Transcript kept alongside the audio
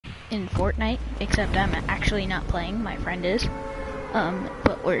in Fortnite, except I'm actually not playing. My friend is.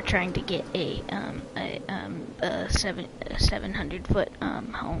 But we're trying to get a 700 foot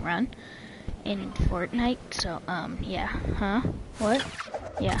home run in Fortnite. So yeah, huh? What?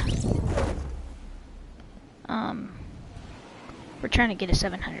 Yeah. We're trying to get a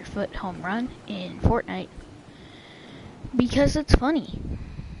 700 foot home run in Fortnite because it's funny.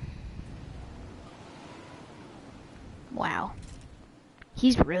 Wow.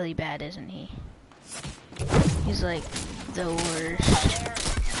 He's really bad, isn't he? He's like the worst.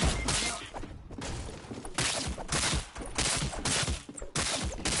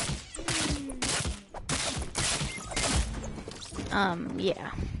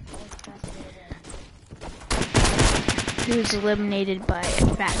 Yeah. He was eliminated by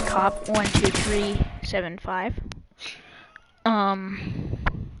Fat Cop 12375.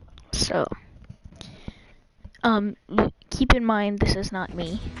 So keep in mind this is not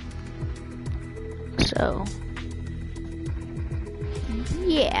me. So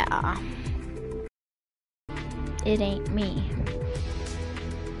yeah. It ain't me.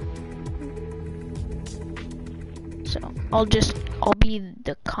 So I'll be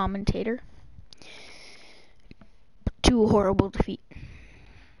the commentator to a horrible defeat.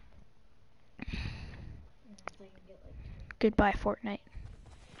 Goodbye, Fortnite.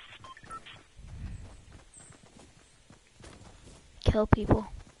 Kill people.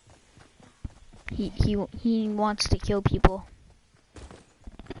 He wants to kill people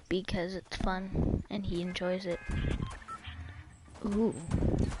because it's fun and he enjoys it. Ooh.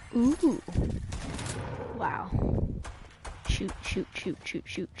 Ooh. Wow. Shoot, shoot, shoot, shoot,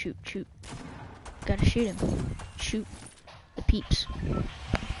 shoot, shoot, shoot. Gotta shoot him. Shoot the peeps.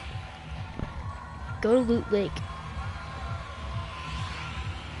 Go to Loot Lake.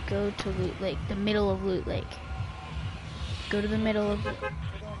 Go to Loot Lake. The middle of Loot Lake. Go to the middle of...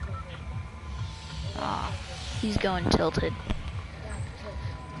 Ah, he's going tilted.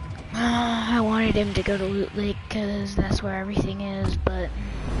 I wanted him to go to Loot Lake because that's where everything is, but...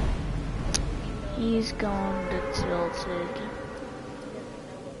 he's going to tilted.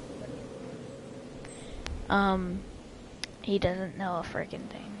 He doesn't know a frickin'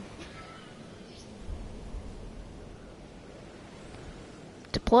 thing.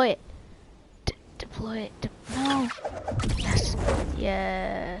 Deploy it. Deploy it. No. Yes.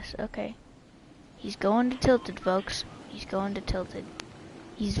 Yes. Okay. He's going to tilted, folks. He's going to tilted.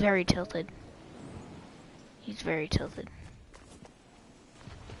 He's very tilted. He's very tilted.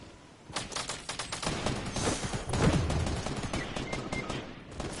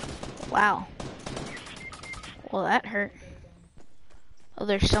 Wow. Well, that hurt. Oh,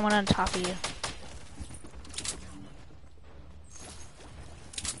 there's someone on top of you.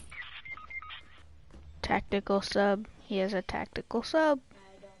 Tactical sub. He has a tactical sub. I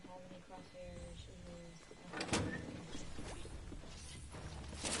don't have any crosshairs.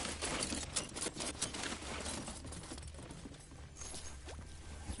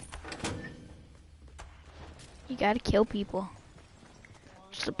 You gotta kill people.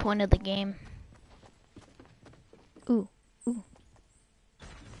 It's the point of the game. Ooh, ooh.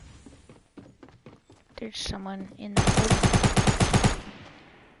 There's someone in the building.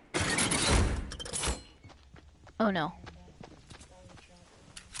 Oh no.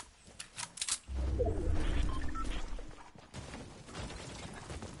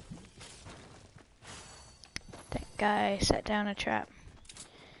 That guy set down a trap.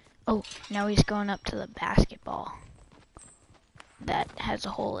 Oh, now he's going up to the basketball. That has a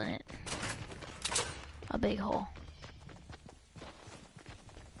hole in it. A big hole.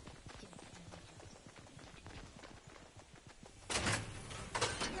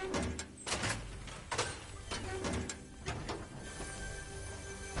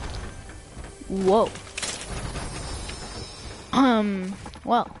 Whoa.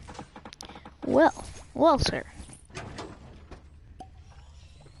 Well, sir.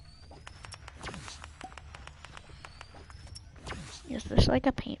 Is this like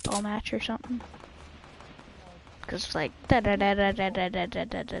a paintball match or something? Cause it's like da da da da da da da da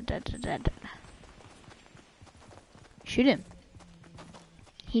da da da da da. Shoot him.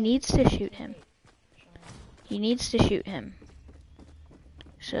 He needs to shoot him. He needs to shoot him.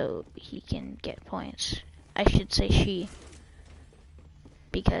 So he can get points. I should say she.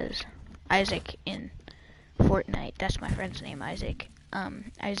 Because Isaac in Fortnite, that's my friend's name, Isaac.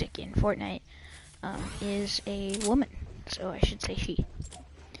 Isaac in Fortnite is a woman. So I should say she.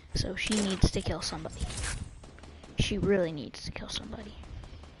 So she needs to kill somebody. She really needs to kill somebody.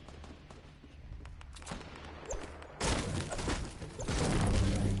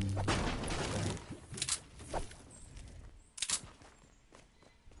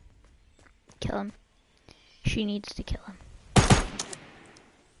 Kill him. She needs to kill him.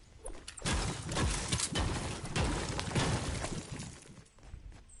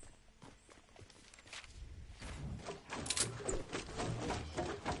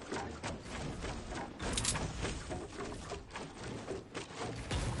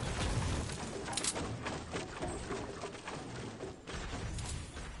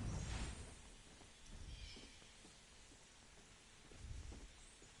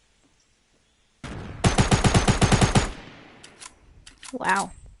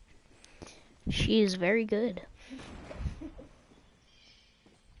 Wow. She is very good.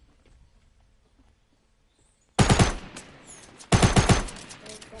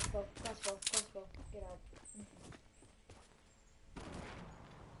 Crossbow, crossbow, crossbow. Get out.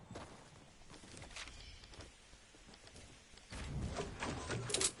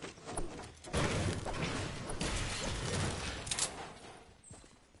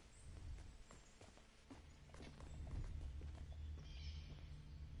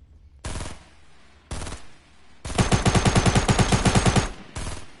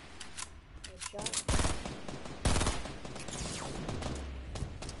 Good shot.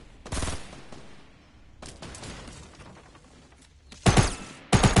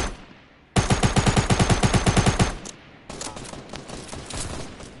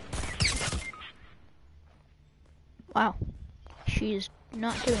 Wow. She's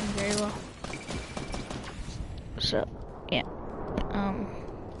not doing very well. So, yeah.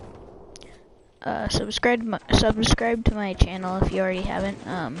 Subscribe to my channel if you already haven't.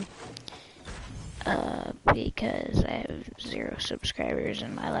 Because I have 0 subscribers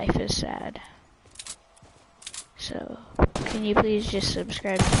and my life is sad. So, can you please just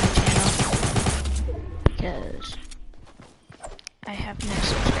subscribe to my channel? Because I have no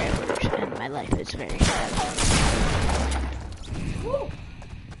subscribers and my life is very sad.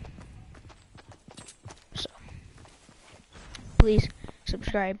 So, please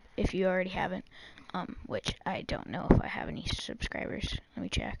subscribe if you already haven't. Which I don't know if I have any subscribers. Let me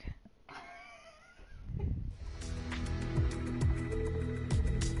check.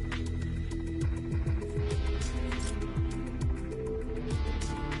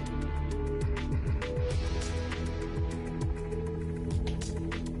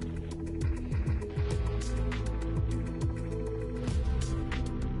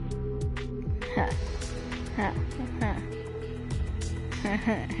 Ha. Ha. Ha.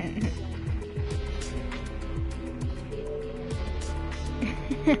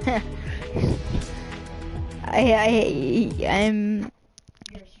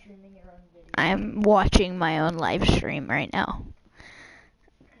 You're streaming your own video. I'm watching my own live stream right now.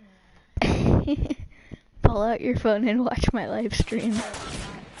 Pull out your phone and watch my live stream.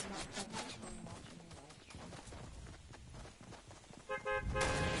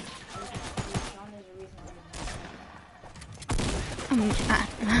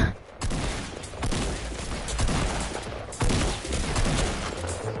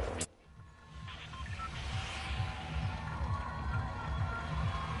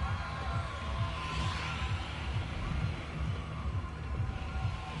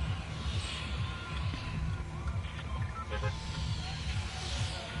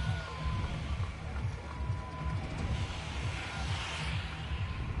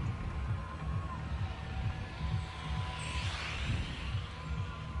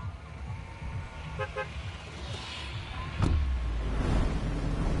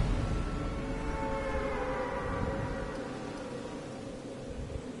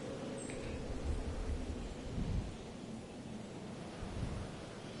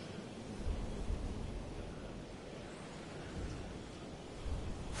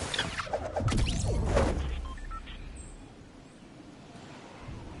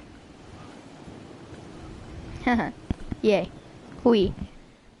 Ah. Yay. We.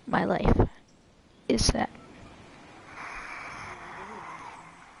 My life is sad.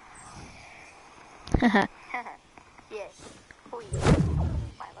 Yay. We.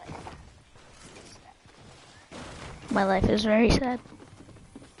 My life is sad. My life is very sad.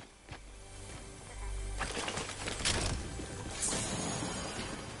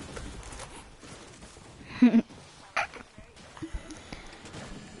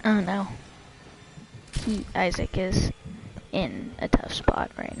 Oh no. Isaac is in a tough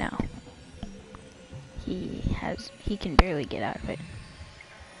spot right now. He can barely get out of it.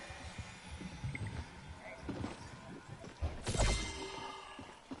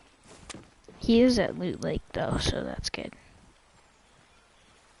 He is at Loot Lake though, so that's good.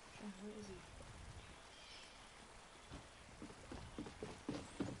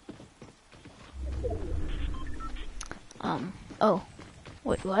 Oh,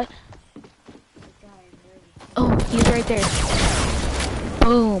 wait, what? He's right there.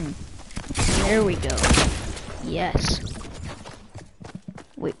 Boom. There we go. Yes.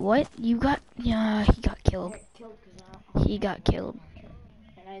 Wait, what? You got... Yeah, he got killed. He got killed.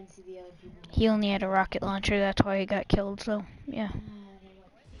 And I didn't see the other people. He only had a rocket launcher, that's why he got killed, so, yeah.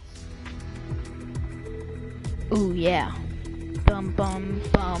 Ooh, yeah. Bum bum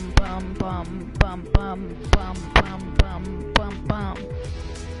bum bum bum bum bum bum bum bum bum bum.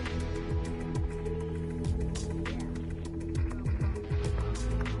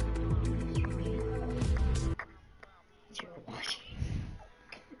 You're watching.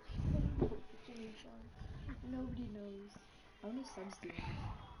 Nobody knows. How many subs do you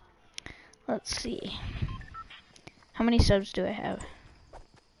have? Let's see. How many subs do I have?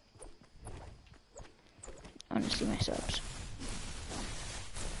 I want to see my subs.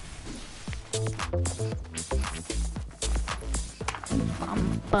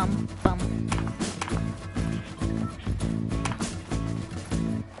 Bum bum bum.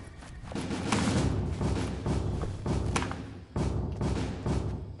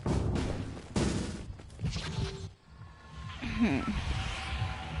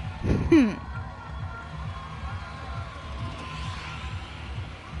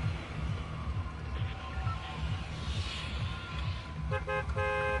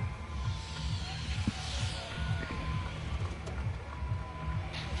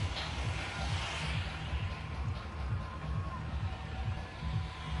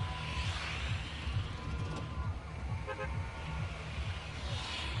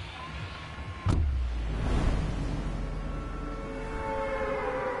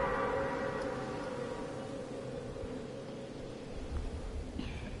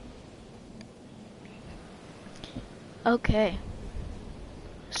 Okay.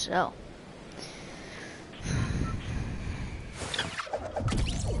 So.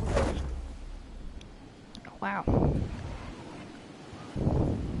 Wow.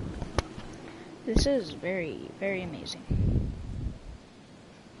 This is very, very amazing.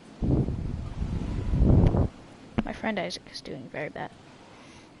 My friend Isaac is doing very bad.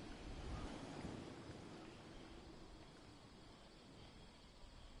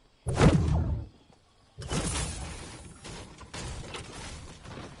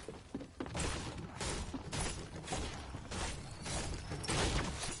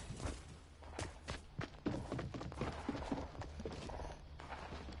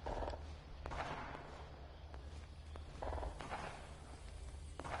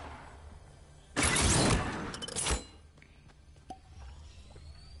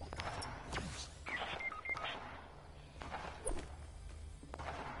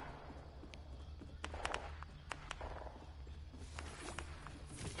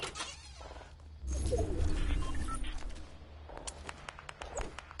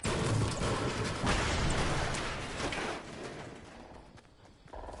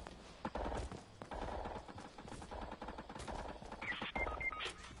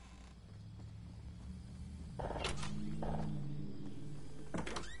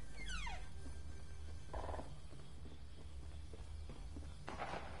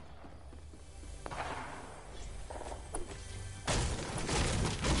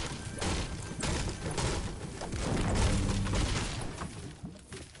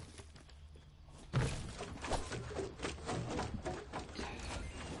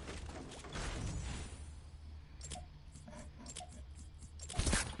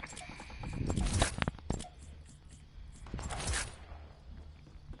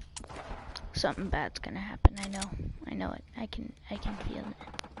 Something bad's gonna happen, I know. I know it. I can feel it.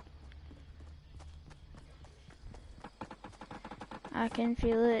 I can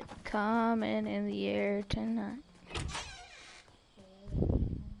feel it coming in the air tonight.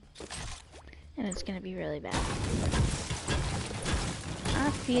 And it's gonna be really bad.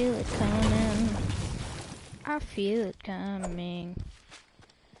 I feel it coming. I feel it coming.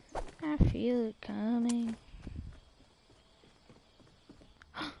 I feel it coming.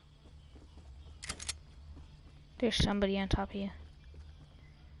 There's somebody on top of you.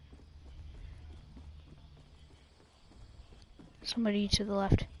 Somebody to the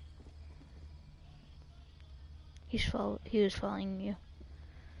left. He was following you.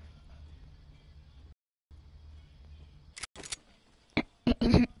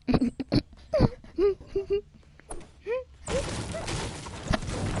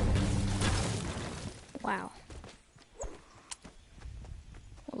 Wow.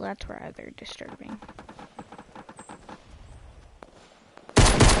 Well, that's rather disturbing.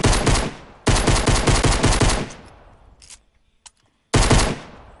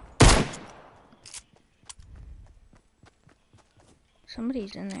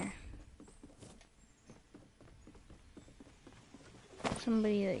 Somebody's in there.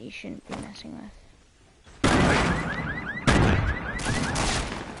 somebody that you shouldn't be messing with.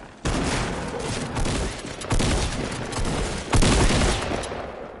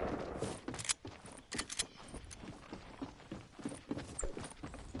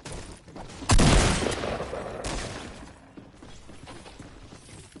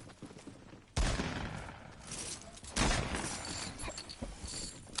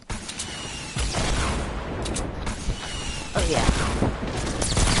 Oh yeah.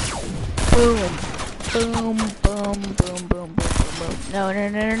 Boom. Boom, boom, boom, boom, boom, boom, boom. No, no,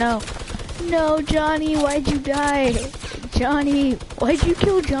 no, no, no. No, Johnny, why'd you die? Johnny, why'd you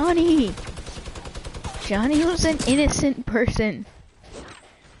kill Johnny? Johnny was an innocent person.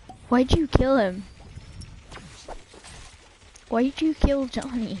 Why'd you kill him? Why'd you kill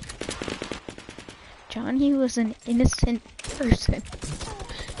Johnny? Johnny was an innocent person.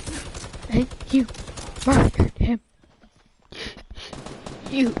 And you murdered him.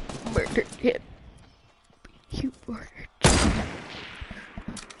 You murdered him. You murdered him.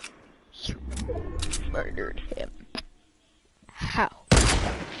 You murdered him. How?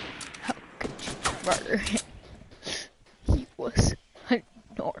 How could you murder him? He was a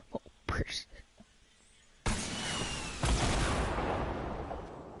normal person.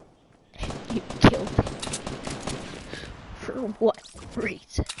 And you killed him. For what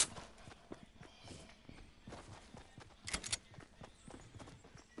reason?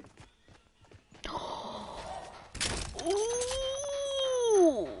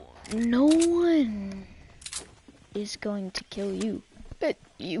 Ooh, no one is going to kill you, but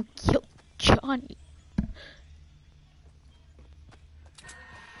you killed Johnny.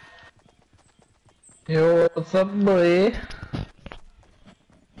 Yo, what's up, boy?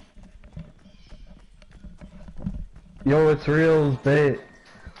 Yo, it's real bait.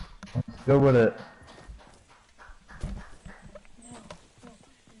 Let's go with it.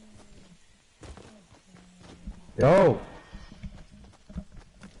 Yo!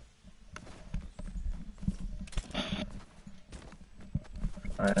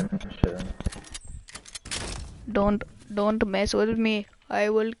 I'm chilling. Don't mess with me. I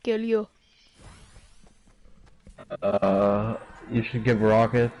will kill you. You should give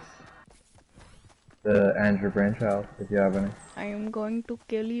Rockets the Andrew Brainchild if you have any. I am going to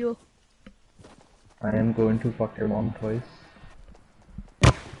kill you. I am going to fuck your mom twice.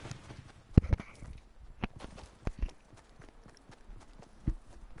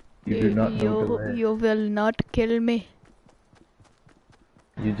 You do not know the way. You will not kill me.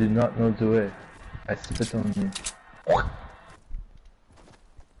 You do not know the way. I spit on you.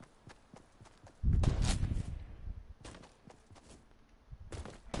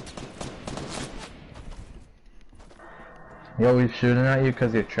 Yo, he's shooting at you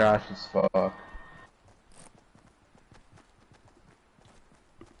because you're trash as fuck.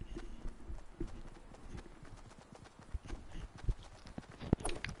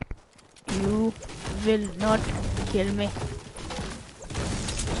 You will not kill me.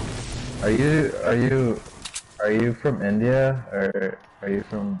 Are you from India or are you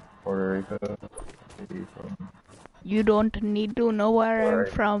from Puerto Rico? Are you from? You don't need to know where I'm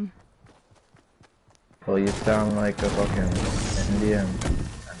from. Well, you sound like a fucking Indian,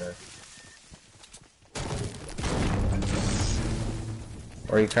 kinda.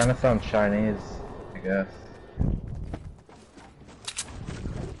 Or you kinda sound Chinese, I guess.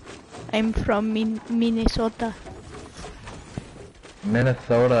 I'm from Minnesota.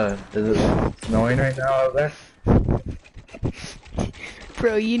 Minnesota, is it snowing right now out there?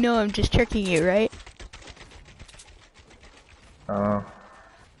 Bro, you know I'm just tricking you, right? Oh.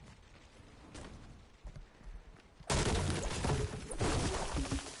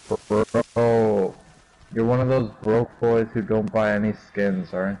 Bro, you're one of those broke boys who don't buy any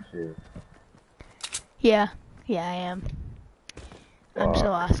skins, aren't you? Yeah, I am. I'm so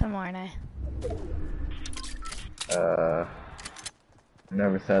Fuck. awesome, aren't I?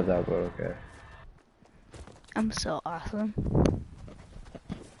 Never said that, but okay. I'm so awesome.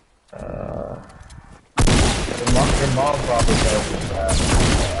 Your mom probably does that.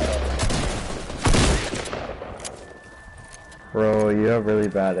 Bro, you have really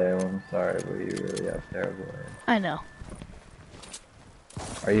bad aim, I'm sorry, but you really have terrible aim. I know.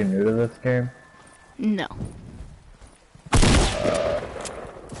 Are you new to this game? No.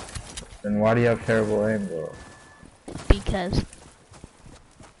 Then why do you have terrible aim, bro? Because.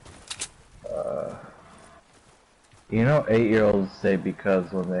 You know 8-year-olds say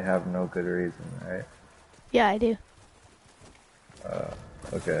because when they have no good reason, right? Yeah, I do.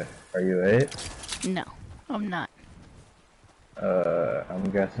 Okay. Are you 8? No, I'm not. I'm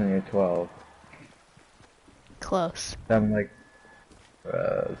guessing you're 12. Close. I'm like,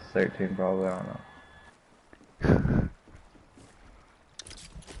 13 probably, I don't know.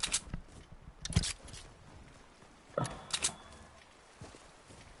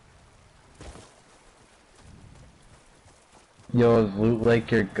 Yo, is Loot Lake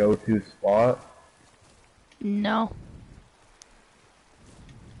your go-to spot? No.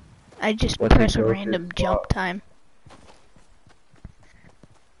 I just What's press a your go-to random spot? jump time.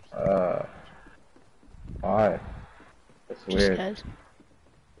 Why? That's Just weird. cause.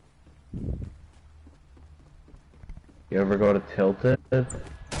 You ever go to Tilted? Or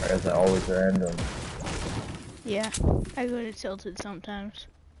is it always random? Yeah. I go to Tilted sometimes.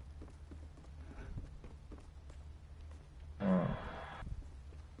 Oh.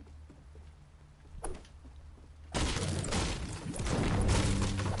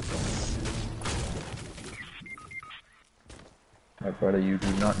 My brother, you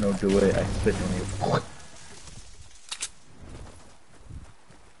do not know do it. I spit on you.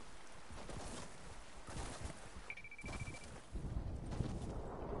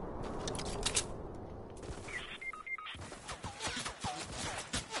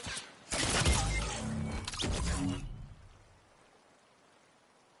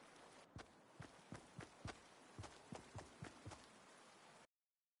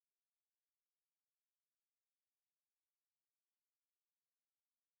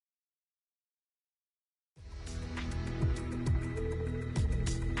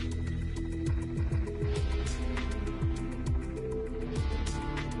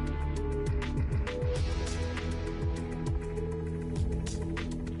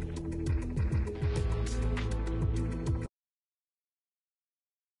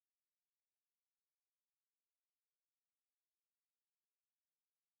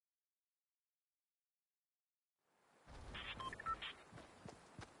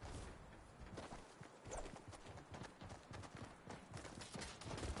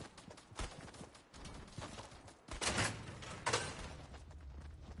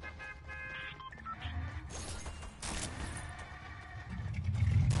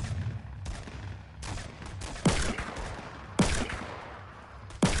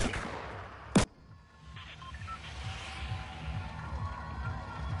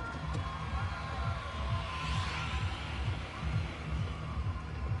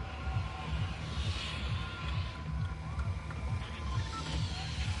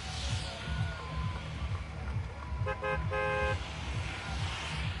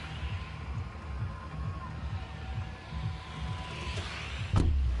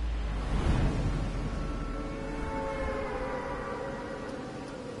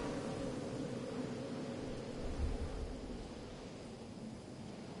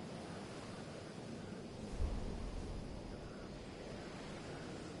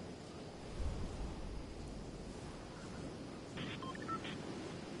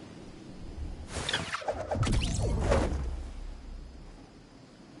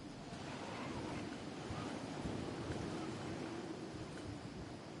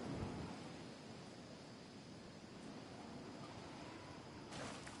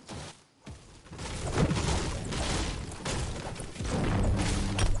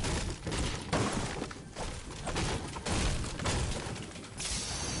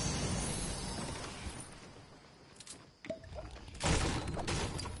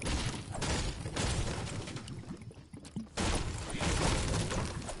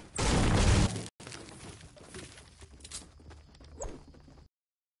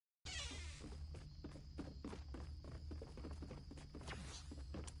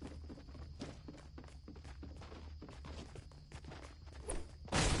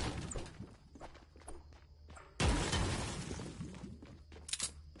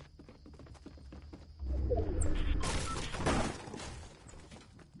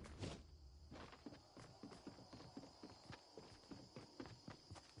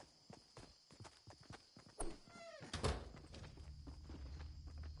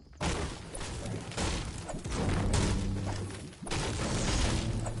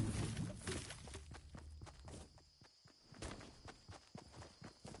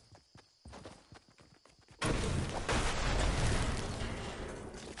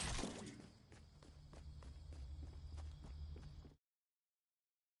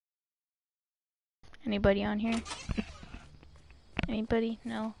 Anybody on here? Anybody?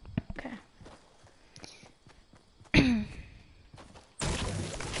 No? Okay.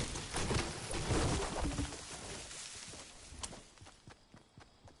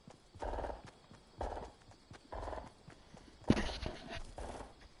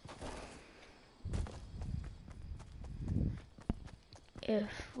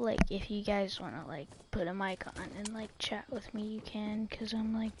 if you guys wanna like put a mic on and like chat with me, you can, cause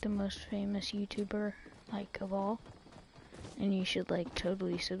I'm like the most famous YouTuber like of all, and you should like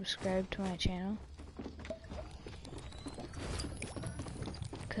totally subscribe to my channel,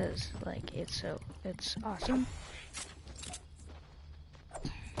 cause like it's awesome.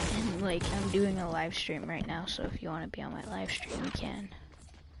 And like I'm doing a live stream right now, so if you want to be on my live stream, you can.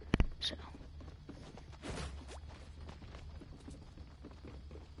 So.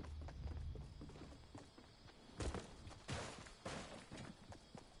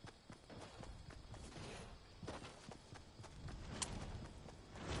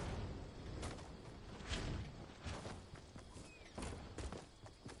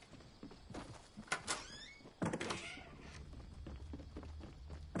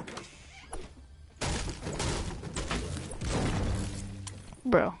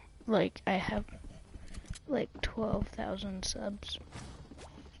 Bro, like, I have, like, 12,000 subs.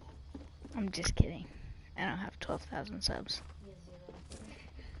 I'm just kidding. I don't have 12,000 subs.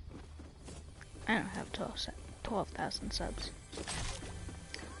 I don't have 12,000 subs.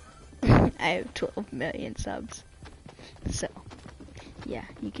 I have 12 million subs. So, yeah,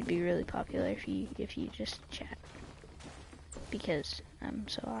 you could be really popular if you just chat. Because I'm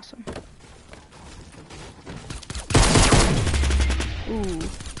so awesome. Ooh.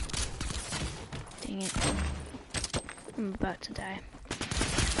 Dang it. I'm about to die.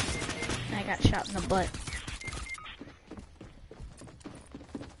 I got shot in the butt.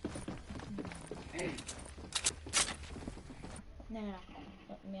 No.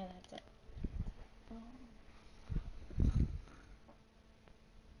 Yeah, that's it.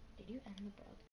 Did you end the